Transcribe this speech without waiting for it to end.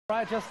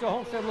Right, Jessica,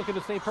 Homestead looking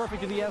to stay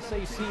perfect in the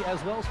SAC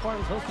as well.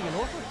 Spartans hosting a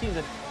Northrop team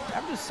that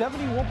averages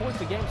 71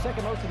 points a game,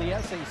 second most in the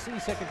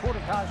SAC. Second quarter,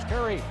 Taj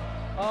Curry.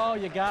 Oh,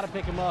 you got to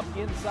pick him up.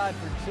 Inside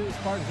for two.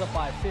 Spartans up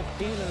by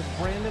 15. And it's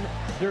Brandon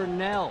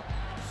Durnell.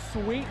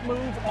 Sweet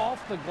move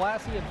off the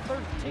glass. He had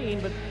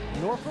 13, but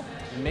Northrop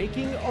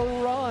making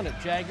a run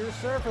at Jagger's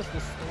surface.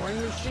 The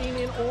scoring machine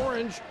in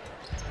orange.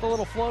 The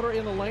little floater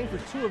in the lane for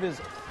two of his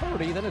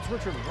 30. Then it's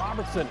Richard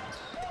Robertson.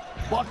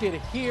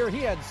 Bucket here. He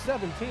had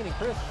 17, and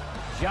Chris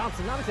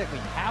Johnson not exactly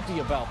happy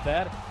about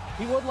that.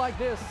 He would like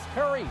this.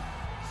 Curry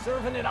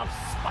serving it up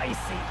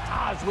spicy.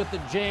 Taj with the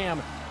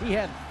jam. He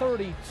had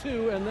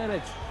 32, and then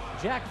it's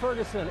Jack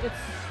Ferguson. It's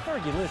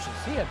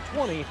Fergalicious. He had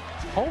 20.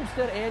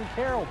 Homestead and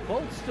Carroll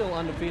both still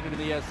undefeated in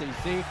the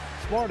SEC.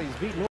 Sparties beat